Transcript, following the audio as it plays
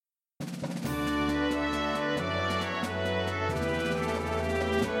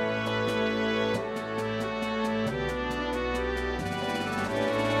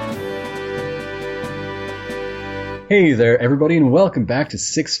Hey there, everybody, and welcome back to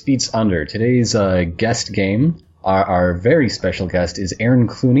 6 Feet Under. Today's guest game, our very special guest, is Aaron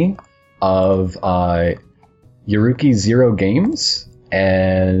Clooney of Yaruki Zero Games,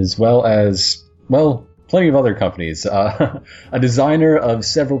 as well as, well, plenty of other companies. A designer of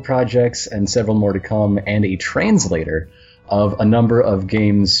several projects and several more to come, and a translator of a number of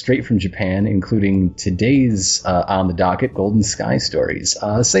games straight from Japan, including today's on the docket, Golden Sky Stories.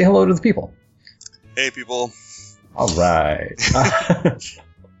 Say hello to the people. Hey, people. All right.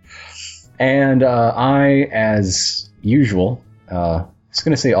 And I, as usual, I was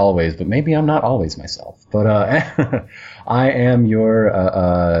going to say always, but maybe I'm not always myself. But I am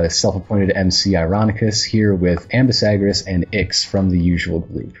your self-appointed MC Ironicus here with Ambisagris and Ix from the usual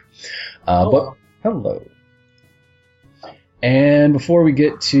group. But hello. And before we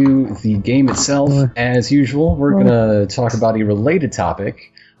get to the game itself, as usual, we're going to talk about a related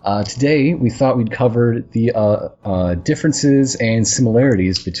topic. Today, we thought we'd cover the differences and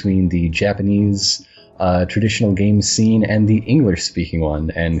similarities between the Japanese traditional game scene and the English-speaking one,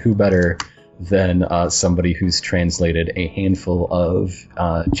 and who better than somebody who's translated a handful of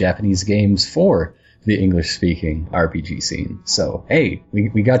Japanese games for the English-speaking RPG scene. So, hey,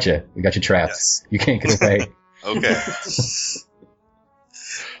 we got you. We got you trapped. Yes. You can't get away. Okay.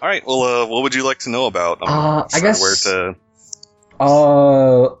 All right. Well, what would you like to know about? I guess where to.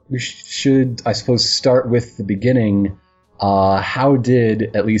 We should, I suppose, start with the beginning. How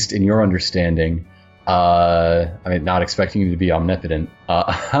did, at least in your understanding, I mean, not expecting you to be omnipotent,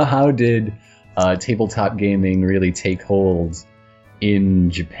 how did tabletop gaming really take hold in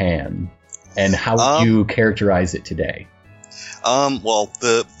Japan, and how would you characterize it today? Well,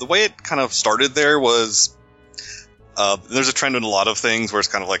 the way it kind of started there was, there's a trend in a lot of things where it's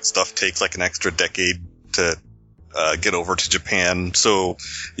kind of like stuff takes like an extra decade to get over to Japan. So,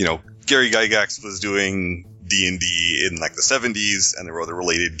 Gary Gygax was doing D&D in like the 70s, and there were other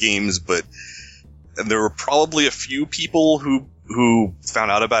related games, but there were probably a few people who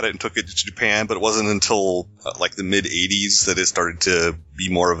found out about it and took it to Japan, but it wasn't until like the mid 80s that it started to be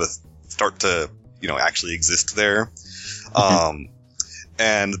more of a start to, actually exist there. Mm-hmm.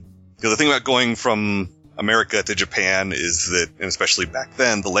 And the thing about going from America to Japan is that, and especially back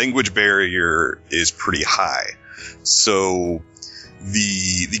then, the language barrier is pretty high. So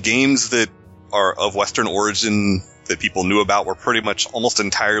the games that are of Western origin that people knew about were pretty much almost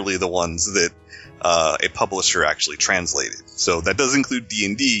entirely the ones that a publisher actually translated. So that does include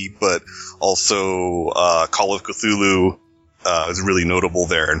D&D, but also Call of Cthulhu is really notable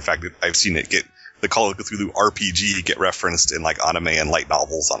there. In fact, I've seen it get the Call of Cthulhu RPG get referenced in like anime and light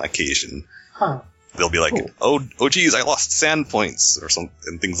novels on occasion. Huh. They'll be like, cool. oh geez, I lost sand points or something,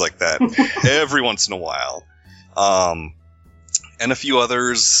 and things like that every once in a while. And a few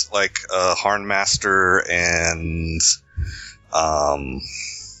others like Harnmaster and I'm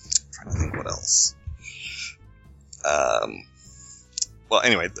trying to think what else. Well,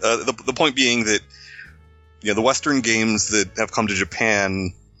 anyway, the point being that the Western games that have come to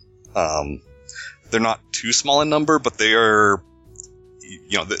Japan, they're not too small in number, but they are.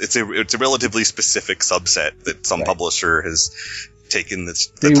 It's a relatively specific subset that some publisher has taken the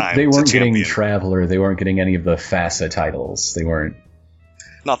time to They weren't champion. Getting Traveler. They weren't getting any of the FASA titles. They weren't.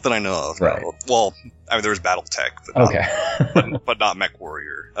 Not that I know of. Right. No. Well, I mean, there was BattleTech, but not, but not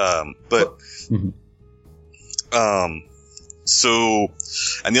MechWarrior. So,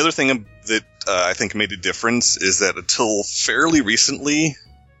 and the other thing that I think made a difference is that until fairly recently,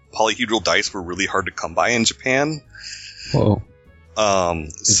 polyhedral dice were really hard to come by in Japan. Whoa.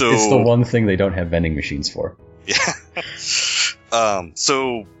 It's the one thing they don't have vending machines for. Yeah. Kind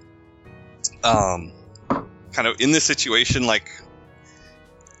of in this situation, like,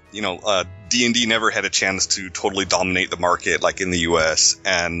 D&D never had a chance to totally dominate the market like in the US,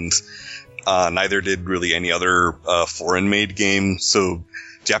 and neither did really any other foreign-made game. So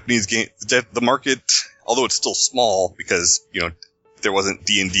Japanese game, the market, although it's still small because, there wasn't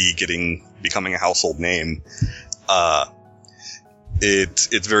D&D becoming a household name,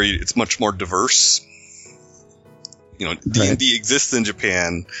 it's much more diverse. D&D exists in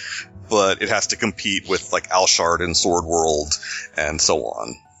Japan, but it has to compete with like Alshard and Sword World and so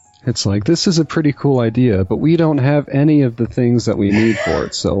on. It's like, this is a pretty cool idea, but we don't have any of the things that we need for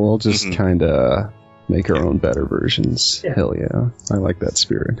it, so we'll just kind of make our own better versions. Yeah. Hell yeah. I like that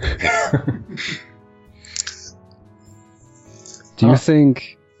spirit. Do you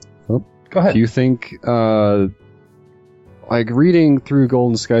think... Oh, go ahead. Do you think... like, reading through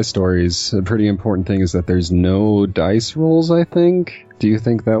Golden Sky Stories, a pretty important thing is that there's no dice rolls, I think. Do you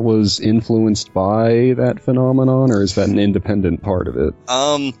think that was influenced by that phenomenon, or is that an independent part of it?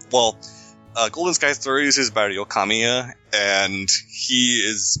 Well, Golden Sky Stories is by Ryo Kamiya, and he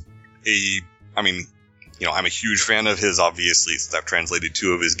is I'm a huge fan of his, obviously, since I've translated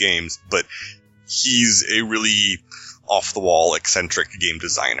 2 of his games, but he's a really off-the-wall, eccentric game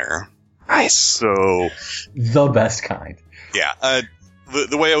designer. Nice. So, the best kind. Yeah.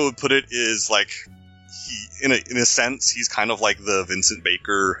 The way I would put it is, like, in a sense, he's kind of like the Vincent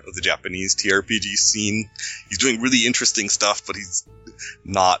Baker of the Japanese TRPG scene. He's doing really interesting stuff, but he's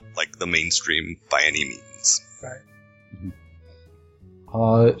not, like, the mainstream by any means. Right.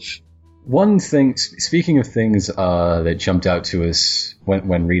 One thing, speaking of things that jumped out to us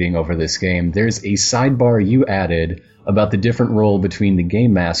when reading over this game, there's a sidebar you added about the different role between the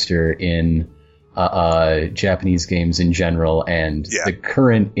game master in Japanese games in general and the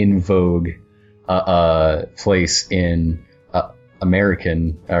current in vogue place in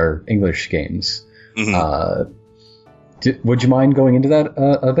American or English games. Mm-hmm. Would you mind going into that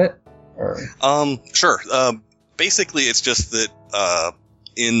a bit? Or? Sure. Basically, it's just that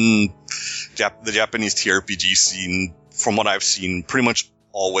in the Japanese TRPG scene, from what I've seen, pretty much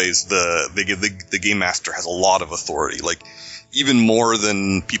always the game master has a lot of authority, like even more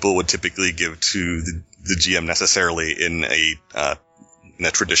than people would typically give to the GM necessarily in a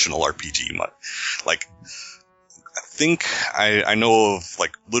traditional RPG. Like, I think I know of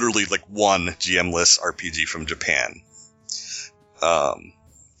like literally like one GM-less RPG from Japan,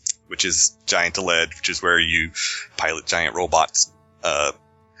 which is Giant Aled, which is where you pilot giant robots,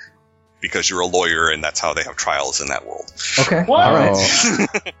 because you're a lawyer and that's how they have trials in that world. Okay. What? All right.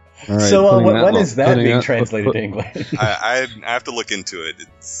 All right. So when is that being translated to English? I have to look into it.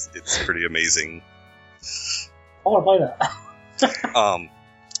 It's pretty amazing. I want to play that.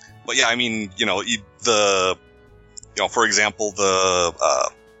 But yeah, I mean, for example,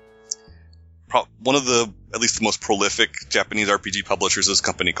 one of the, at least the most prolific Japanese RPG publishers is a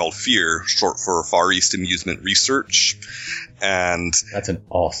company called Fear, short for Far East Amusement Research. And that's an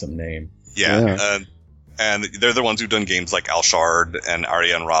awesome name. Yeah. And they're the ones who've done games like Alshard and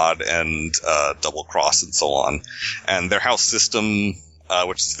Ariane Rod and Double Cross and so on. And their house system,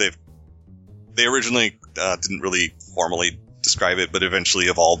 which they originally didn't really formally describe it, but eventually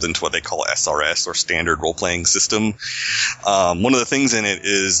evolved into what they call SRS, or Standard Role-Playing System. One of the things in it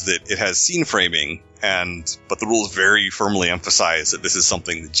is that it has scene framing, but the rules very firmly emphasize that this is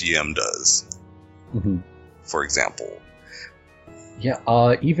something the GM does. Mm-hmm. For example.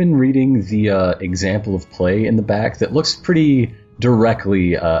 Yeah, even reading the example of play in the back, that looks pretty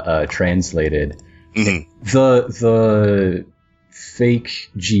directly translated. Mm-hmm. The fake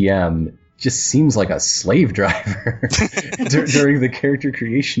GM just seems like a slave driver during the character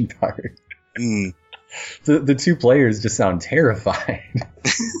creation part. Mm. The 2 players just sound terrified.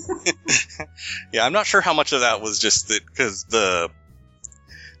 Yeah, I'm not sure how much of that was just that, because the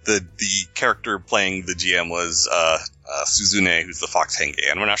character playing the GM was Suzune, who's the Fox Henge,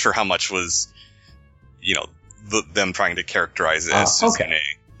 and we're not sure how much was, them trying to characterize it as Suzune. Okay.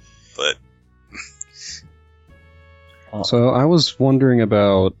 But so I was wondering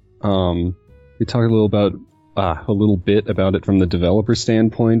about. We talked a little bit about it from the developer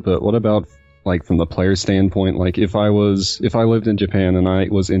standpoint, but what about like from the player standpoint? Like if I lived in Japan and I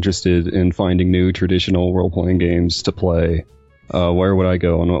was interested in finding new traditional role-playing games to play, where would I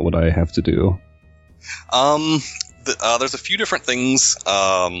go and what would I have to do? There's a few different things.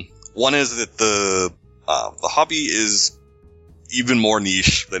 One is that the hobby is even more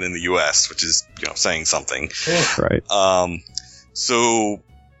niche than in the US, which is, saying something. Right. So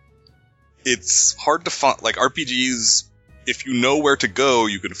it's hard to find, like, RPGs, if you know where to go,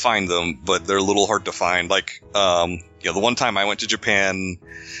 you can find them, but they're a little hard to find. Like, the one time I went to Japan,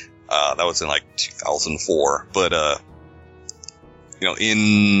 that was in like 2004, but,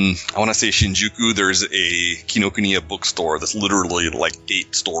 in, I want to say Shinjuku, there's a Kinokuniya bookstore that's literally like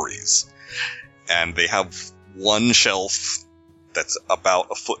 8 stories. And they have one shelf that's about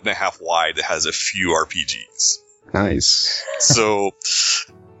 1.5 feet wide that has a few RPGs. Nice. So,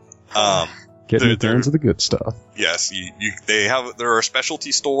 getting down to the good stuff. Yes, there are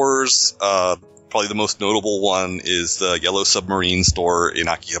specialty stores. Probably the most notable one is the Yellow Submarine store in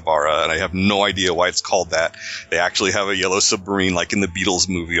Akihabara, and I have no idea why it's called that. They actually have a Yellow Submarine, like in the Beatles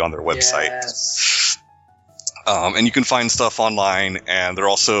movie, on their website. Yes. And you can find stuff online, and there are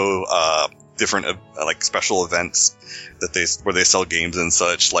also different like special events where they sell games and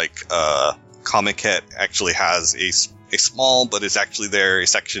such. Like Comiket actually has a small, but it's actually a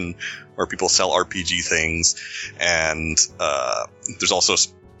section where people sell RPG things, and there's also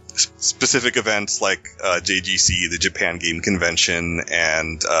specific events like JGC, the Japan Game Convention,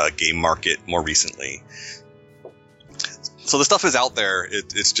 and Game Market more recently. the stuff is out there.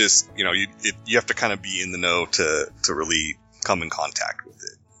 It's just, you know, you have to kind of be in the know to really come in contact with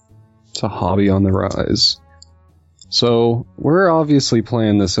it. It's a hobby on the rise. So we're obviously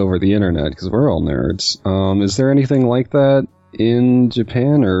playing this over the internet because we're all nerds. Is there anything like that in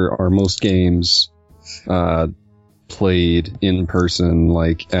Japan, or are most games played in person,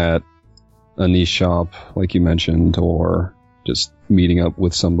 like at a niche shop, like you mentioned, or just meeting up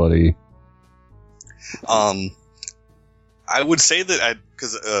with somebody? I would say that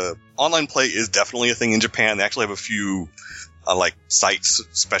because online play is definitely a thing in Japan. They actually have a few like sites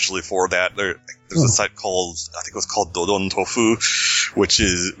especially for that. There's a site called, I think it was called Dodon Tofu, which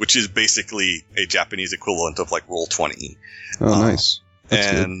is basically a Japanese equivalent of like Roll20. Oh, nice.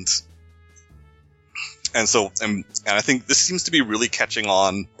 And so I think this seems to be really catching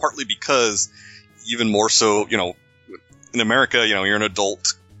on, partly because even more so, you know, in America, you know, you're an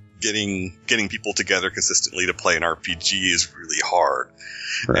adult. Getting people together consistently to play an RPG is really hard.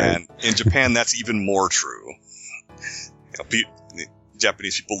 Right. And in Japan, that's even more true. You know,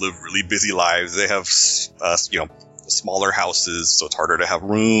 Japanese people live really busy lives. They have, you know, smaller houses, so it's harder to have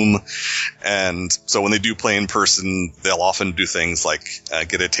room. And so when they do play in person, they'll often do things like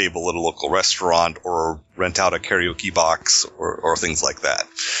get a table at a local restaurant or rent out a karaoke box or things like that.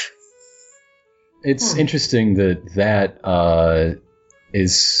 It's interesting that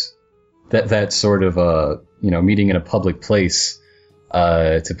is that sort of you know, meeting in a public place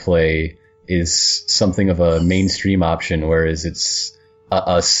to play is something of a mainstream option, whereas it's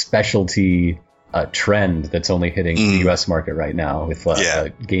a specialty trend that's only hitting the U.S. market right now with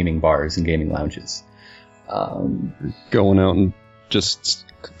gaming bars and gaming lounges. Going out and just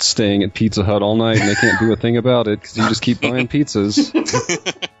staying at Pizza Hut all night, and they can't do a thing about it because you just keep buying pizzas.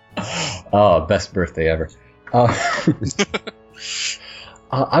 Oh, best birthday ever.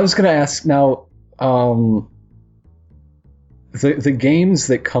 I was going to ask now, the games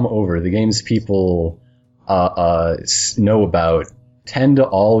that come over, the games people know about, tend to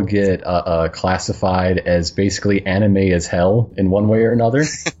all get classified as basically anime as hell in one way or another.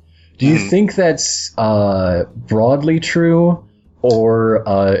 Do you think that's broadly true, or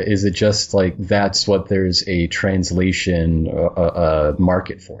is it just like that's what there's a translation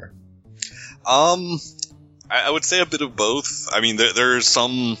market for? I would say a bit of both. I mean, there's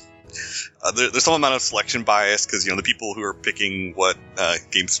some amount of selection bias because, you know, the people who are picking what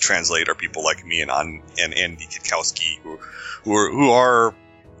games to translate are people like me and Andy Kitkowski who are,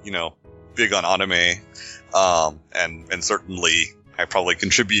 you know, big on anime, and certainly I probably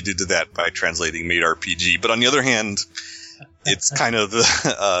contributed to that by translating Made RPG. But on the other hand, it's kind of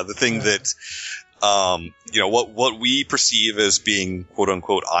the thing that you know, what we perceive as being quote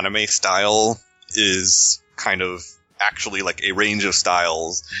unquote anime style is kind of actually like a range of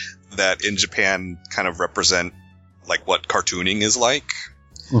styles that in Japan kind of represent like what cartooning is like.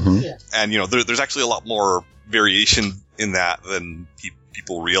 Mm-hmm. Yeah. And, you know, there's actually a lot more variation in that than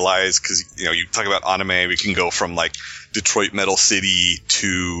people realize, because, you know, you talk about anime, we can go from like Detroit Metal City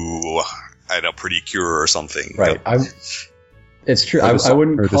to, I don't know, Pretty Cure or something. Right. You know? It's true. I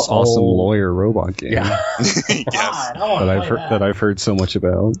wouldn't call this awesome lawyer robot game. Yeah. Yes. that I've heard so much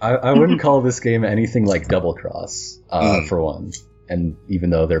about. I wouldn't call this game anything like Double Cross, for one. And even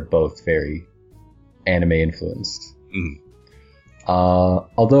though they're both very anime influenced.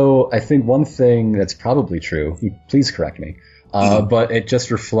 Although I think one thing that's probably true, please correct me, but it just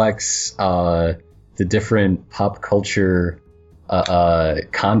reflects the different pop culture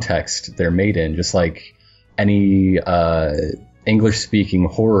context they're made in, just like any English-speaking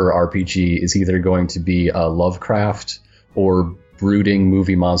horror RPG is either going to be Lovecraft or brooding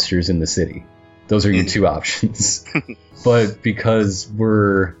movie monsters in the city. Those are your two options. But because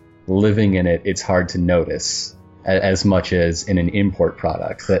we're living in it, it's hard to notice as much as in an import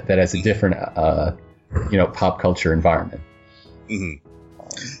product that has a different, you know, pop culture environment. Mm-hmm.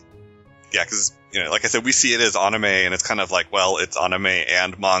 Yeah, because, you know, like I said, we see it as anime, and it's kind of like, well, it's anime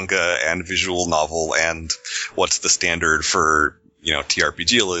and manga and visual novel, and what's the standard for, you know,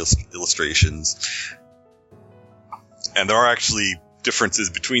 TRPG illustrations. And there are actually differences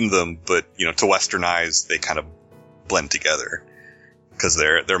between them, but, you know, to Westernize, they kind of blend together because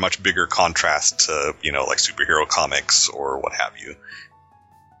they're much bigger contrast to, you know, like superhero comics or what have you.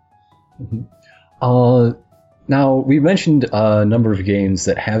 Mm-hmm. Now, we mentioned a number of games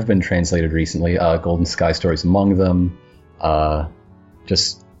that have been translated recently. Golden Sky Stories among them.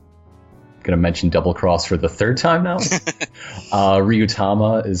 Just going to mention Double Cross for the third time now.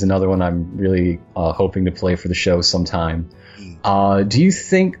 Ryutama is another one I'm really hoping to play for the show sometime. Do you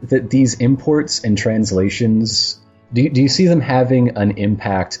think that these imports and translations, do you see them having an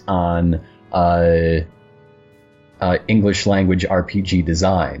impact on English language RPG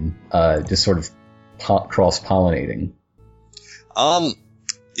design, just sort of cross-pollinating?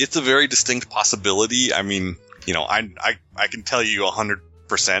 It's a very distinct possibility. I mean, I can tell you 100%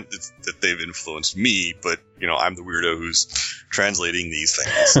 that they've influenced me, but I'm the weirdo who's translating these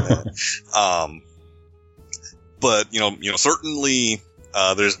things. But certainly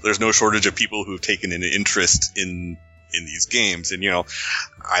there's no shortage of people who've taken an interest in these games, and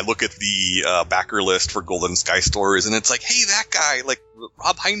I look at the backer list for Golden Sky Stories, and it's like, hey, that guy, like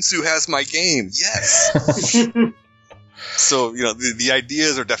Rob Heinzu has my game, yes. So the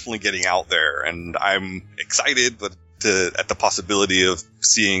ideas are definitely getting out there, and I'm excited, but at the possibility of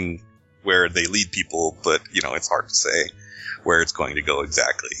seeing where they lead people. But it's hard to say where it's going to go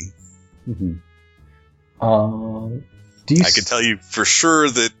exactly. Mm-hmm. I can tell you for sure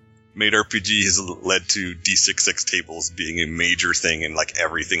that Made RPG has led to D66 tables being a major thing in like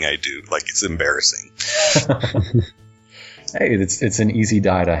everything I do. Like, it's embarrassing. Hey, it's an easy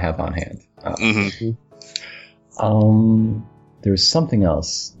die to have on hand. There's something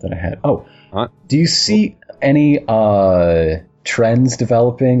else that I had. Oh, do you see any trends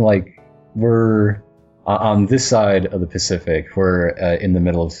developing? Like, we're on this side of the Pacific, we're in the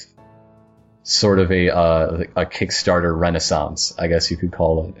middle of sort of a Kickstarter renaissance, I guess you could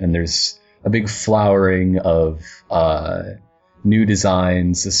call it. And there's a big flowering of new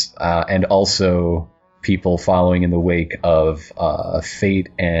designs, and also people following in the wake of Fate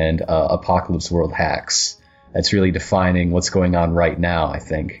and Apocalypse World hacks. That's really defining what's going on right now, I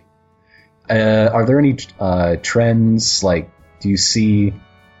think. Are there any trends? Like, do you see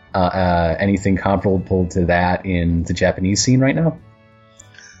anything comparable to that in the Japanese scene right now?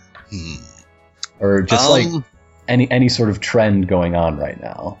 Or just like any sort of trend going on right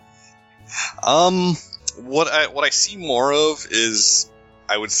now? What I see more of is,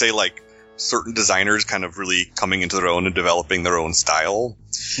 I would say, like, certain designers kind of really coming into their own and developing their own style.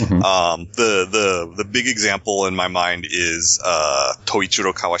 Mm-hmm. The big example in my mind is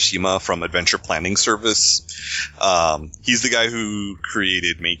Toichiro Kawashima from Adventure Planning Service. He's the guy who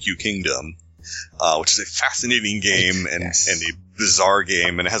created Meikyu Kingdom, which is a fascinating game and a bizarre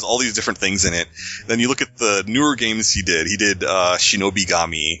game, and it has all these different things in it. Then you look at the newer games he did. He did Shinobi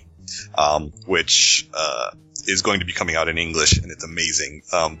Gami, which is going to be coming out in English, and it's amazing.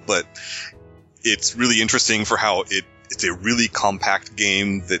 But it's really interesting for how it's a really compact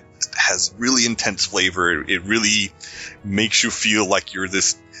game that has really intense flavor. It really makes you feel like you're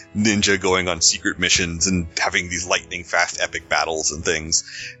this ninja going on secret missions and having these lightning fast epic battles and things.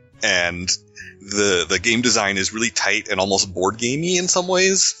 And the game design is really tight and almost board gamey in some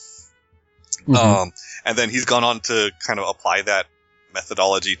ways. Mm-hmm. And then he's gone on to kind of apply that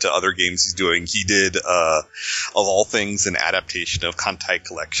methodology to other games he's doing. He did, of all things, an adaptation of Kantai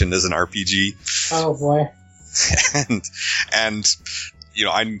Collection as an RPG. Oh boy. And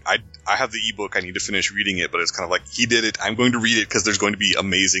I have the ebook. I need to finish reading it, but it's kind of like, he did it. I'm going to read it because there's going to be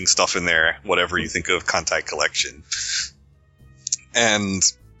amazing stuff in there, whatever you think of Kantai Collection. And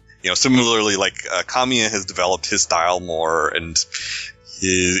similarly, like, Kamiya has developed his style more, and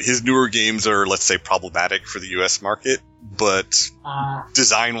his newer games are, let's say, problematic for the U.S. market, but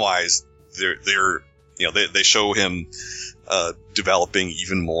design-wise, they show him developing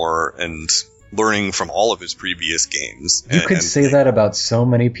even more and learning from all of his previous games. You could say that about so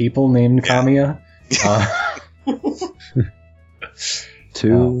many people named Kamiya.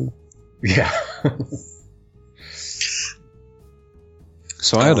 Two. Yeah.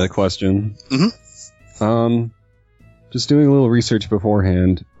 So I had a question. Mm-hmm. Just doing a little research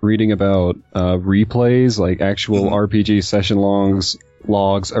beforehand, reading about replays, like actual RPG session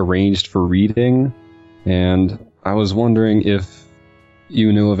logs arranged for reading, and I was wondering if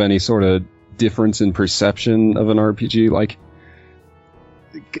you knew of any sort of difference in perception of an RPG, like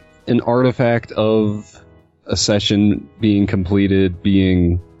an artifact of a session being completed,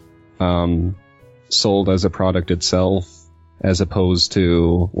 being sold as a product itself, as opposed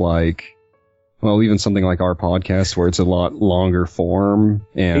to, like, well, even something like our podcast, where it's a lot longer form,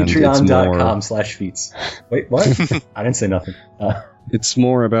 and Patreon.com/feats. Wait, what? I didn't say nothing. It's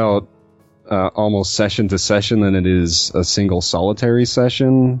more about almost session to session than it is a single solitary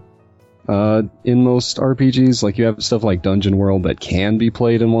session. In most RPGs, like, you have stuff like Dungeon World that can be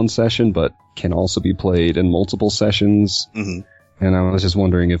played in one session, but can also be played in multiple sessions. Mm-hmm. And I was just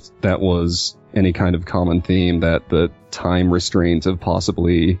wondering if that was any kind of common theme, that the time restraints of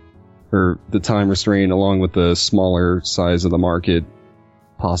possibly, or the time restraint along with the smaller size of the market,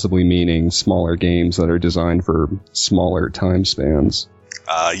 possibly meaning smaller games that are designed for smaller time spans.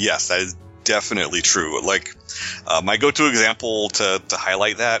 Yes, that is definitely true. Like, my go-to example to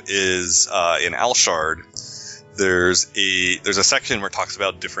highlight that is in Alshard. there's a section where it talks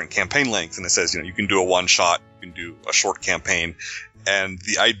about different campaign lengths, and it says, you can do a one shot, you can do a short campaign, and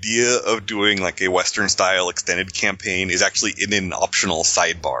the idea of doing like a Western style extended campaign is actually in an optional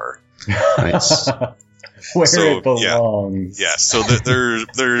sidebar. Nice. Where it belongs. Yeah. So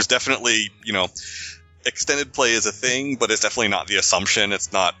there's definitely, extended play is a thing, but it's definitely not the assumption.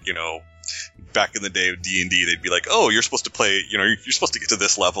 It's not, back in the day of D&D, they'd be like, oh, you're supposed to play, you're supposed to get to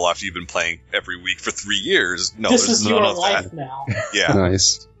this level after you've been playing every week for 3 years. No, this there's is none your of life that. now. Yeah.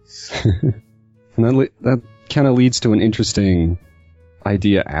 Nice. And that kind of leads to an interesting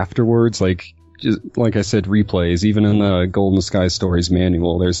idea afterwards. Like I said, replays. Even in the Golden Sky Stories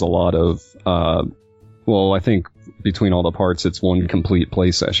manual, there's a lot of, I think between all the parts, it's one complete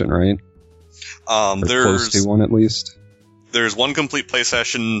play session, right? There's close to one at least. There's one complete play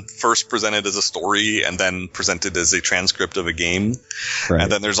session first presented as a story and then presented as a transcript of a game. Right. And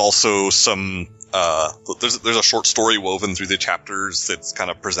then there's also some, there's a short story woven through the chapters that's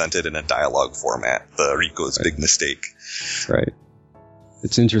kind of presented in a dialogue format. The Rico's Big Mistake. Right.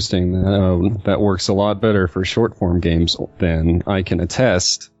 It's interesting that that works a lot better for short form games than I can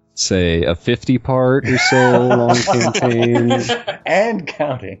attest. Say a 50-part or so long campaign. And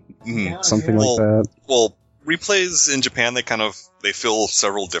counting. Something like that. Well, replays in Japan, they fill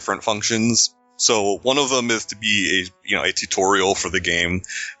several different functions. So one of them is to be a tutorial for the game,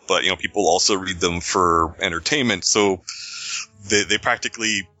 but people also read them for entertainment. So they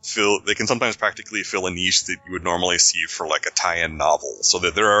can sometimes practically fill a niche that you would normally see for like a tie-in novel. So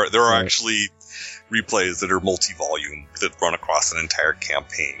that there are actually replays that are multi-volume that run across an entire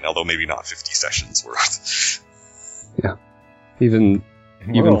campaign, although maybe not 50 sessions worth. Yeah. Even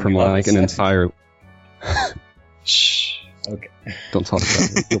from like an entire... Shh. Okay. Don't talk about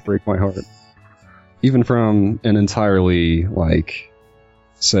it. You'll break my heart. Even from an entirely,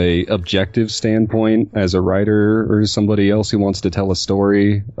 say, objective standpoint, as a writer or somebody else who wants to tell a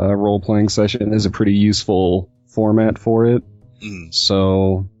story, a role-playing session is a pretty useful format for it.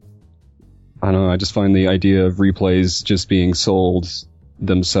 So, I don't know, I just find the idea of replays just being sold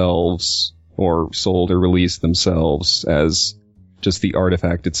themselves, or sold or released themselves as just the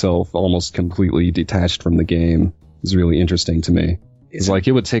artifact itself, almost completely detached from the game, is really interesting to me. It's like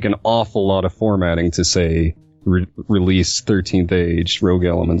it would take an awful lot of formatting to, say, release 13th Age rogue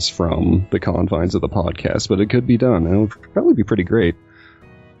elements from the confines of the podcast, but it could be done, and it would probably be pretty great.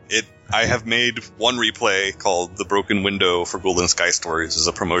 I have made one replay called The Broken Window for Golden Sky Stories as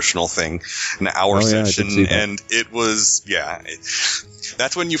a promotional thing, an hour session, and it was,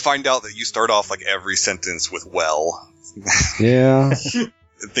 that's when you find out that you start off like every sentence with well. Yeah.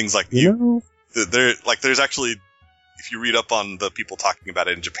 Things like there's actually, if you read up on the people talking about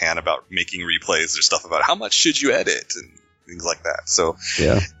it in Japan about making replays, there's stuff about how much should you edit and things like that. So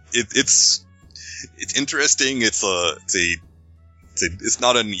yeah, it's interesting. It's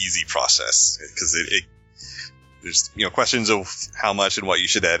not an easy process because there's questions of how much and what you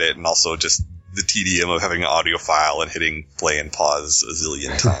should edit, and also just the tedium of having an audio file and hitting play and pause a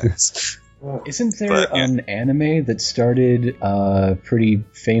zillion times. Isn't there an anime that started pretty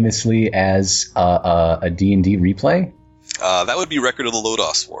famously as a D&D replay? That would be Record of the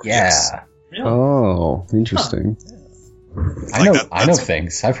Lodoss War. Yeah. Yes. Really? Oh, interesting. I know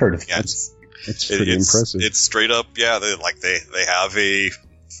things. I've heard of things. It's pretty impressive. It's straight up, they have a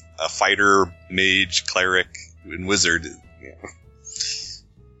fighter, mage, cleric, and wizard.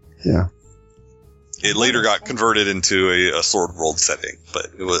 Yeah. It later got converted into a Sword World setting,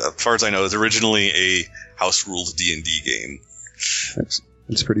 but it was, as far as I know, it was originally a house ruled D&D game.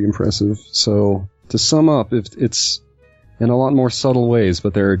 It's pretty impressive. So to sum up, it's in a lot more subtle ways,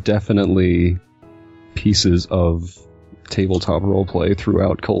 but there are definitely pieces of tabletop roleplay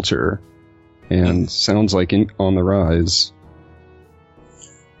throughout culture. And sounds like on the rise.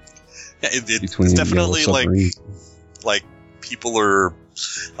 Yeah, it's definitely like people are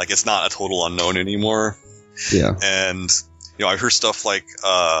it's not a total unknown anymore. Yeah, and I heard stuff like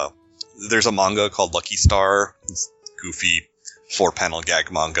there's a manga called Lucky Star. It's goofy 4-panel gag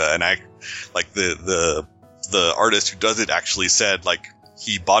manga, and I the artist who does it actually said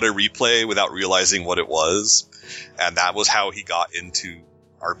he bought a replay without realizing what it was, and that was how he got into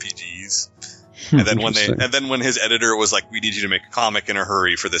RPGs. And then when his editor was like, "We need you to make a comic in a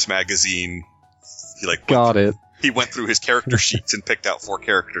hurry for this magazine," he went through his character sheets and picked out 4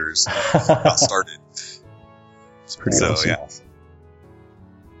 characters and got started. It's pretty awesome.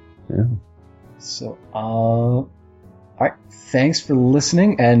 Yeah. So, all right. Thanks for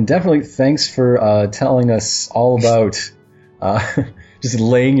listening, and definitely thanks for telling us all about just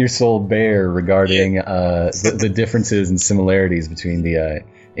laying your soul bare regarding the differences and similarities between the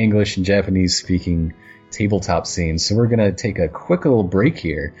English and Japanese speaking tabletop scene. So we're gonna take a quick little break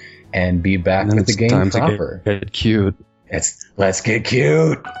here and be back with the game proper. To get cute. Let's get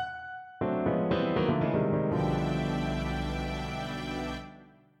cute.